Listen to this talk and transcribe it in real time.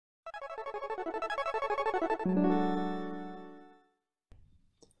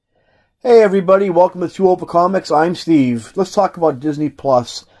Hey everybody, welcome to Two Over Comics. I'm Steve. Let's talk about Disney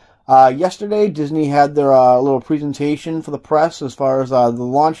Plus. Yesterday, Disney had their little presentation for the press as far as the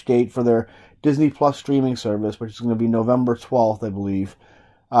launch date for their Disney Plus streaming service, which is going to be November 12th, I believe.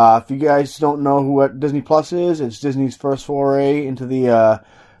 If you guys don't know what Disney Plus is, it's Disney's first foray into the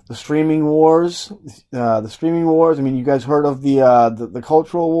streaming wars. The streaming wars. I mean, you guys heard of the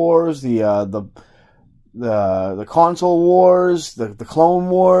cultural wars, the console wars, the clone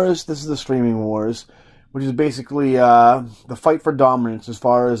wars. This is the streaming wars, which is basically the fight for dominance as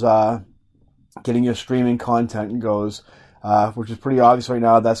far as getting your streaming content goes, which is pretty obvious right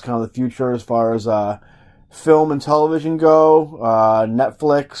now. That's kind of the future as far as film and television go.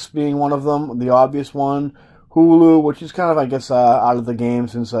 Netflix being one of them, the obvious one. Hulu, which is kind of, I guess, out of the game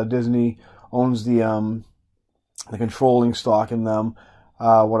since Disney owns the controlling stock in them.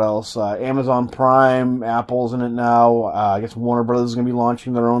 What else? Amazon Prime, Apple's in it now. I guess Warner Brothers is going to be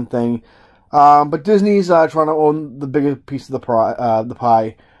launching their own thing. But Disney's trying to own the biggest piece of the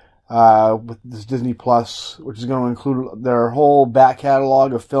pie with this Disney Plus, which is going to include their whole back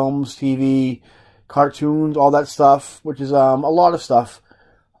catalog of films, TV, cartoons, all that stuff, which is a lot of stuff.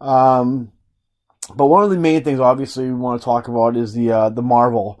 But one of the main things, obviously, we want to talk about is the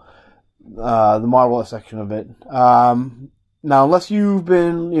Marvel section of it. Now, unless you've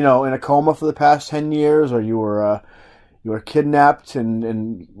been, in a coma for the past 10 years, or you were kidnapped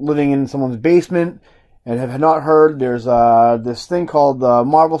and living in someone's basement, and have not heard, there's this thing called the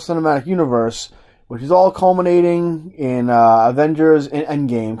Marvel Cinematic Universe, which is all culminating in Avengers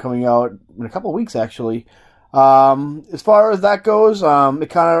Endgame coming out in a couple of weeks, actually. As far as that goes, it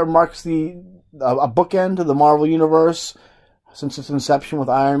kind of marks a bookend to the Marvel Universe since its inception with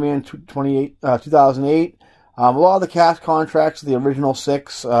Iron Man 2008. A lot of the cast contracts, the original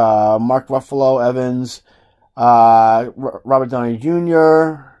six, Mark Ruffalo, Evans, Robert Downey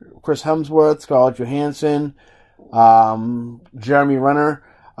Jr., Chris Hemsworth, Scarlett Johansson, Jeremy Renner.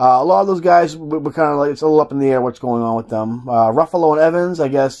 A lot of those guys were kind of like, it's a little up in the air what's going on with them. Ruffalo and Evans, I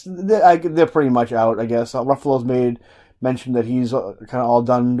guess, they're pretty much out, I guess. Ruffalo's mentioned that he's kind of all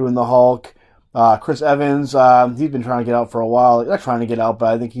done doing the Hulk. Chris Evans, he's been trying to get out for a while. Not trying to get out,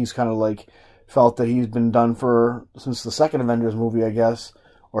 but I think he's kind of like felt that he's been done since the second Avengers movie, I guess,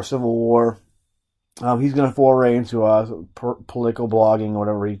 or Civil War. He's going to foray into political blogging, or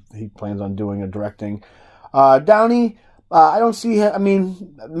whatever he plans on doing or directing. Downey, I don't see him. I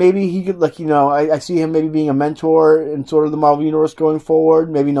mean, maybe he could, I see him maybe being a mentor in sort of the Marvel Universe going forward.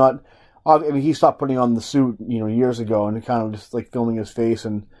 Maybe not. I mean, he stopped putting on the suit, years ago, and kind of just like filming his face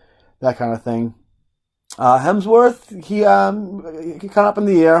and that kind of thing. Hemsworth, he kind of up in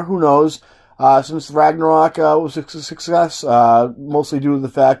the air. Who knows? Since Ragnarok was a success, mostly due to the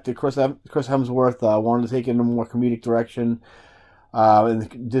fact that Chris Hemsworth wanted to take it in a more comedic direction,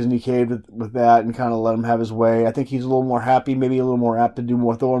 and Disney caved with that and kind of let him have his way. I think he's a little more happy, maybe a little more apt to do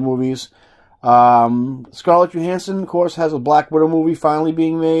more Thor movies. Scarlett Johansson, of course, has a Black Widow movie finally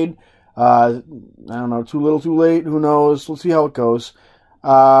being made. I don't know, too little, too late. Who knows? We'll see how it goes.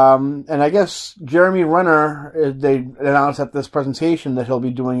 And I guess Jeremy Renner, they announced at this presentation that he'll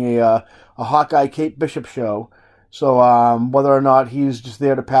be doing a Hawkeye Kate Bishop show. So whether or not he's just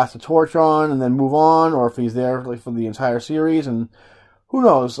there to pass the torch on and then move on, or if he's there for the entire series, and who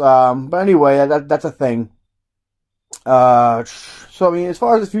knows. But anyway, that's a thing. So I mean, as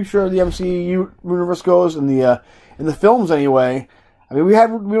far as the future of the MCU universe goes, in the films anyway, I mean we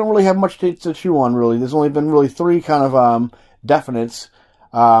don't really have much to chew on really. There's only been really three kind of definites.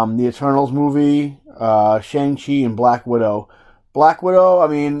 The Eternals movie, Shang-Chi, and Black Widow. Black Widow, I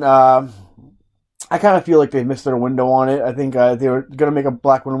mean, I kind of feel like they missed their window on it. I think they were going to make a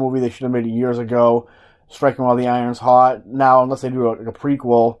Black Widow movie. They should have made it years ago, striking while the iron's hot. Now, unless they do a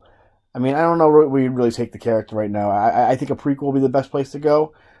prequel, I mean, I don't know where we'd really take the character right now. I think a prequel would be the best place to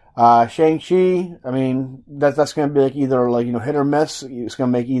go. Shang-Chi, I mean, that's going to be like either hit or miss. It's going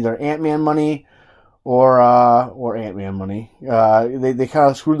to make either Ant-Man money or Ant-Man money. They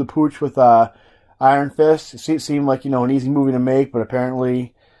kind of screwed the pooch with Iron Fist. It seemed like an easy movie to make, but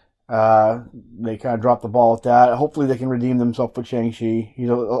apparently they kind of dropped the ball at that. Hopefully they can redeem themselves with Shang-Chi. He's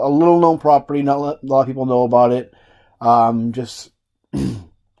a little known property. Not a lot of people know about it. Just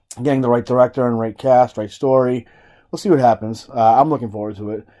getting the right director and right cast, right story. We'll see what happens. I'm looking forward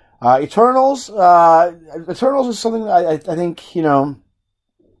to it. Eternals. Eternals is something I think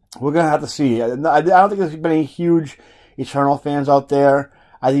we're going to have to see. I don't think there's been any huge Eternal fans out there.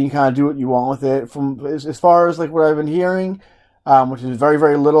 I think you kind of do what you want with it. From as far as what I've been hearing, which is very,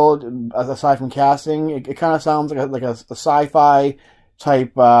 very little aside from casting, it kind of sounds like a sci-fi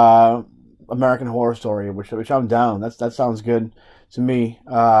type American Horror Story, which I'm down. That sounds good to me.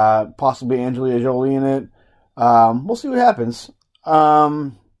 Possibly Angelina Jolie in it. We'll see what happens.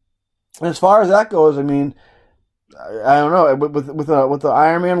 As far as that goes, I mean, I don't know. With the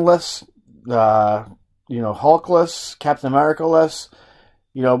Iron Man list, Hulk list, Captain America list,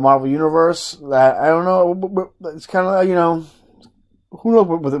 Marvel Universe. I don't know. It's kind of who knows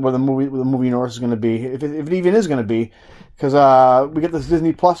what the movie universe is going to be, if it even is going to be, because we get this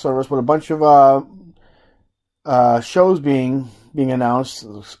Disney Plus service with a bunch of shows being announced.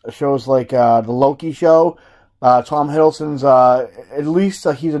 Shows like the Loki show. Tom Hiddleston's at least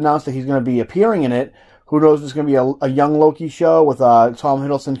he's announced that he's going to be appearing in it. Who knows if it's going to be a young Loki show with Tom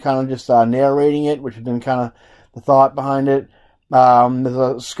Hiddleston kind of just narrating it, which has been kind of the thought behind it. There's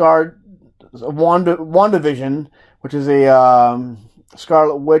a WandaVision, which is a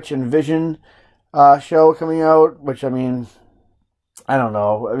Scarlet Witch and Vision show coming out, which, I mean, I don't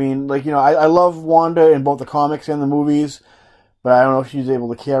know. I mean, I love Wanda in both the comics and the movies, but I don't know if she's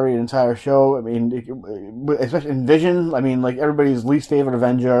able to carry an entire show. I mean, especially in Vision, I mean, everybody's least favorite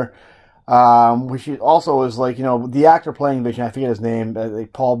Avenger, which also is the actor playing Vision, I forget his name,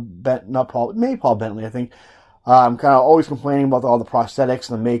 Paul Bentley, I think. Kind of always complaining about all the prosthetics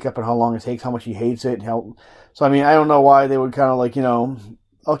and the makeup and how long it takes, how much he hates it. So I mean, I don't know why they would kind of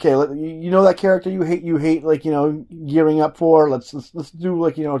okay, that character you hate, gearing up for. Let's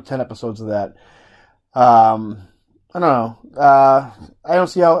do 10 episodes of that. I don't know. I don't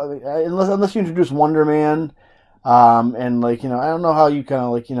see how unless you introduce Wonder Man, and I don't know how you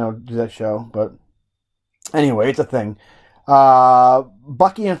kind of do that show, but anyway, it's a thing.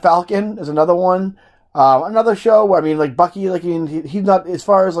 Bucky and Falcon is another one. Another show where, I mean, Bucky, he's not, as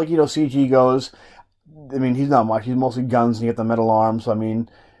far as, CG goes, I mean, he's not much. He's mostly guns and you get the metal arms, so, I mean,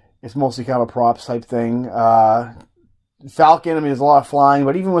 it's mostly kind of a props type thing. Falcon, I mean, there's a lot of flying,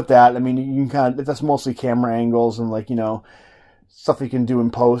 but even with that, I mean, you can that's mostly camera angles and, stuff you can do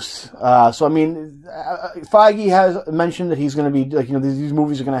in post. So, I mean, Feige has mentioned that he's going to be, these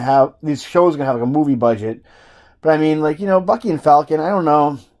movies are going to have, these shows are going to have, a movie budget. But, I mean, Bucky and Falcon, I don't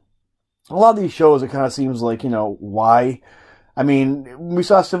know. A lot of these shows, it kind of seems why? I mean, we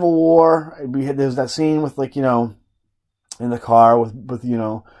saw Civil War. There's that scene with, in the car with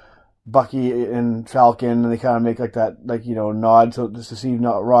Bucky and Falcon, and they kind of make that, nod to Steve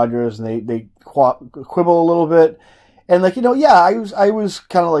Rogers, and they quibble a little bit. And, yeah, I was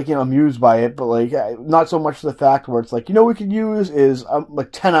kind of, amused by it, but, not so much the fact where it's what we could use is,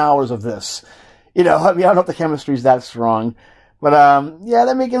 10 hours of this. I mean, I don't know if the chemistry's that strong. But, yeah,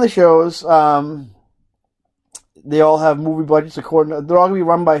 they're making the shows. They all have movie budgets they're all going to be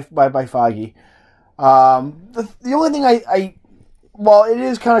run by Feige. The only thing while it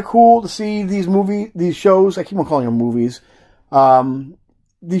is kind of cool to see these shows, I keep on calling them movies,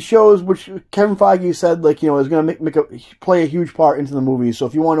 these shows, which Kevin Feige said, is going to play a huge part into the movies. So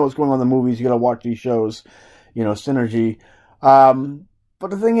if you want to know what's going on in the movies, you got to watch these shows, synergy. But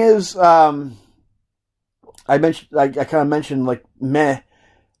the thing is, I kind of mentioned, meh.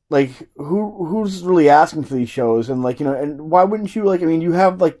 Who's really asking for these shows? And, and why wouldn't you, I mean, you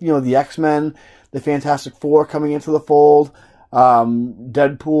have, the X-Men, the Fantastic Four coming into the fold,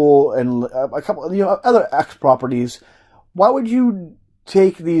 Deadpool, and a couple, other X properties. Why would you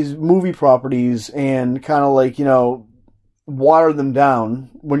take these movie properties and kind of, water them down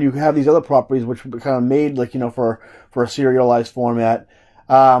when you have these other properties which were kind of made, for a serialized format?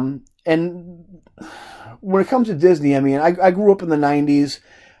 And when it comes to Disney, I mean, I grew up in the 90s.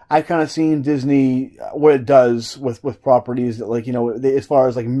 I've kind of seen Disney, what it does with properties, that, as far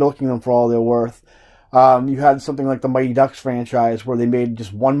as, milking them for all they're worth. You had something like the Mighty Ducks franchise, where they made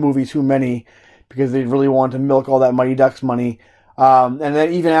just one movie too many, because they really wanted to milk all that Mighty Ducks money. And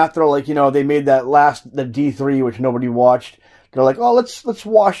then even after, they made the D3, which nobody watched, they're oh, let's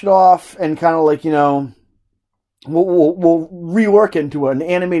wash it off, and kind of We'll rework it into an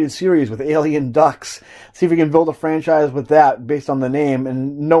animated series with alien ducks. See if we can build a franchise with that based on the name,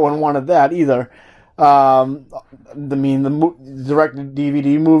 and no one wanted that either. I mean, the direct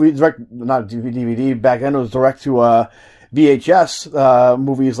DVD movie, not DVD, back then it was direct to VHS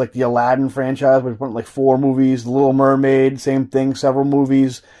movies like the Aladdin franchise, which went 4 movies. The Little Mermaid, same thing, several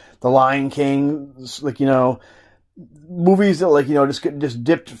movies. The Lion King, movies that just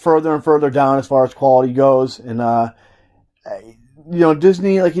dipped further and further down as far as quality goes, and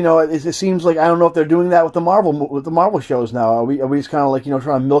Disney, it seems I don't know if they're doing that with the Marvel shows now. Are we just kind of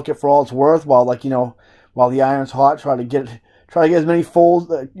trying to milk it for all it's worth, while while the iron's hot, try to get as many folds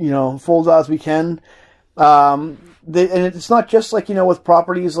out as we can. And it's not just with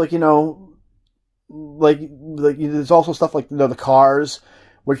properties like there's also stuff like, the Cars,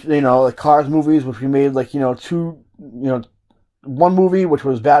 which, the Cars movies, which we made like, one movie, which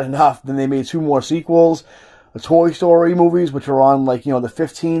was bad enough. Then they made 2 more sequels. The Toy Story movies, which are on like, the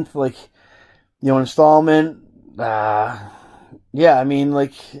 15th, like, installment. Yeah, I mean,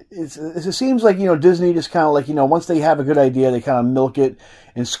 like, it seems like, Disney just kind of like, once they have a good idea, they kind of milk it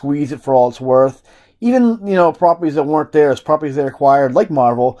and squeeze it for all it's worth. Even, properties that weren't theirs, properties they acquired, like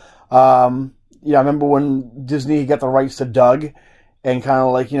Marvel. I remember when Disney got the rights to Doug, and kind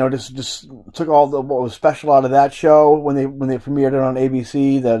of like, just took all what was special out of that show when they premiered it on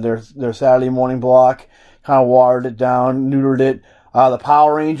ABC, their Saturday morning block, kind of watered it down, neutered it. The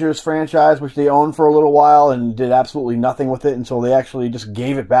Power Rangers franchise, which they owned for a little while and did absolutely nothing with it until they actually just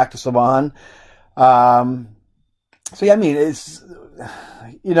gave it back to Saban. So yeah, I mean, it's,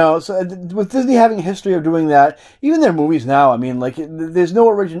 so with Disney having a history of doing that, even their movies now, I mean, like, there's no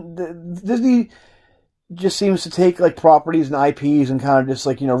origin. Disney just seems to take like properties and IPs and kind of just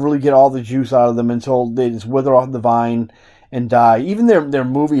like, really get all the juice out of them until they just wither off the vine and die. Even their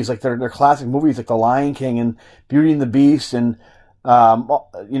movies, like their classic movies, like The Lion King and Beauty and the Beast and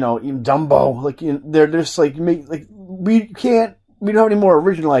even Dumbo, like, they're just like, we don't have any more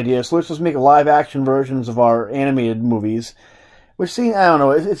original ideas, so let's just make live action versions of our animated movies. Which seems, I don't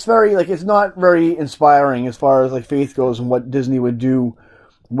know, it's very, like, it's not very inspiring as far as like faith goes and what Disney would do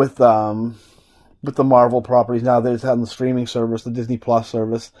with the Marvel properties now that it's on the streaming service, the Disney Plus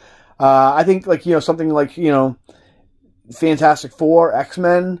service. I think, like, something like, Fantastic Four,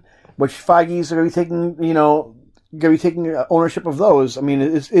 X-Men, which Feige's going to be taking ownership of those. I mean,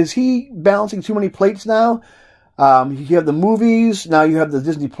 is he balancing too many plates now? You have the movies, now you have the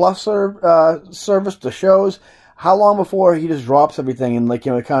Disney Plus service, the shows. How long before he just drops everything and, like,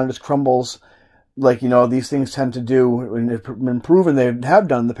 it kind of just crumbles, like, these things tend to do, and it's been proven they have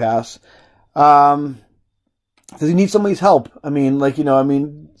done in the past. Does he need somebody's help? I mean, like,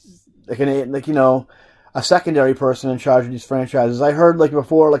 a secondary person in charge of these franchises. I heard, like,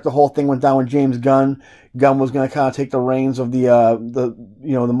 before, like, the whole thing went down with James Gunn. Gunn was going to kind of take the reins of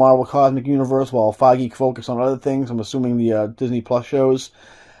the Marvel Cosmic Universe while Feige focused on other things. I'm assuming the Disney Plus shows.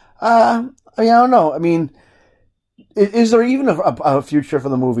 I don't know. I mean, is there even a future for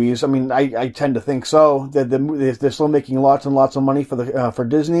the movies? I mean, I tend to think so. That they're still making lots and lots of money for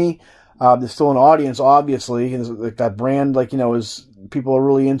Disney. There's still an audience, obviously. Like, that brand, like, is people are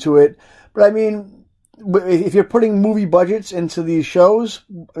really into it. But I mean, if you're putting movie budgets into these shows,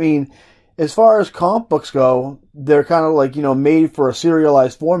 I mean, as far as comic books go, they're kind of like, made for a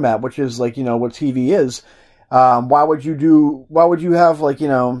serialized format, which is like, what TV is. Why would you have, like,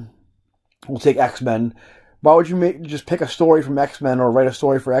 we'll take X-Men. Why would you just pick a story from X-Men or write a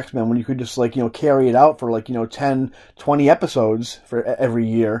story for X-Men when you could just, like, carry it out for, like, 10, 20 episodes for every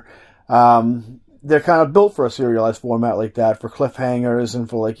year? They're kind of built for a serialized format like that, for cliffhangers and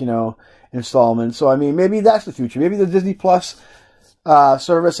for, like, installments. So, I mean, maybe that's the future. Maybe the Disney Plus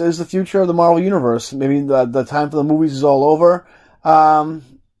service is the future of the Marvel Universe. Maybe the time for the movies is all over.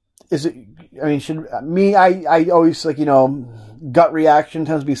 Is it, I mean, I always, like, gut reaction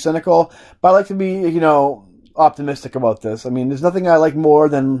tends to be cynical, but I like to be, optimistic about this. I mean, there's nothing I like more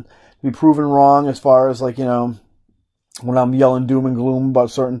than to be proven wrong as far as, like, when I'm yelling doom and gloom about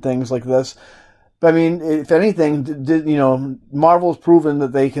certain things like this. But I mean, if anything, Marvel's proven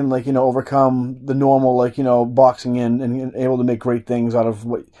that they can, like, overcome the normal, like, boxing in and able to make great things out of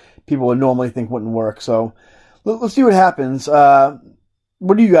what people would normally think wouldn't work. So let's see what happens.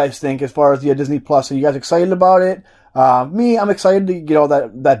 What do you guys think as far as the Disney Plus? Are you guys excited about it? Me, I'm excited to get all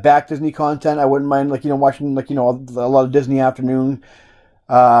that back Disney content. I wouldn't mind, like, watching, like, a lot of Disney afternoon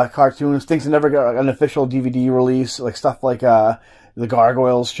cartoons, things that never got an official DVD release, like stuff like the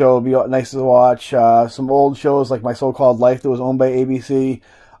Gargoyles show would be nice to watch. Some old shows like My So-Called Life that was owned by ABC.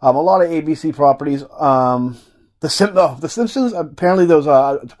 A lot of ABC properties. The Simpsons, apparently there was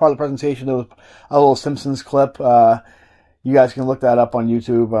part of the presentation, there was a little Simpsons clip. You guys can look that up on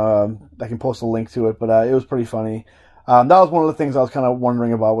YouTube. I can post a link to it, but it was pretty funny. That was one of the things I was kind of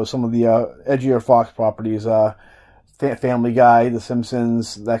wondering about, was some of the edgier Fox properties. Family Guy, The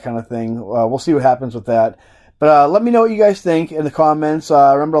Simpsons, that kind of thing. We'll see what happens with that. But let me know what you guys think in the comments.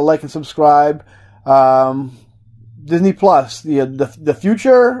 Remember to like and subscribe. Disney Plus, the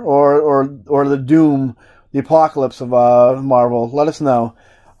future or the doom, the apocalypse of Marvel. Let us know.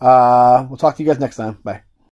 We'll talk to you guys next time. Bye.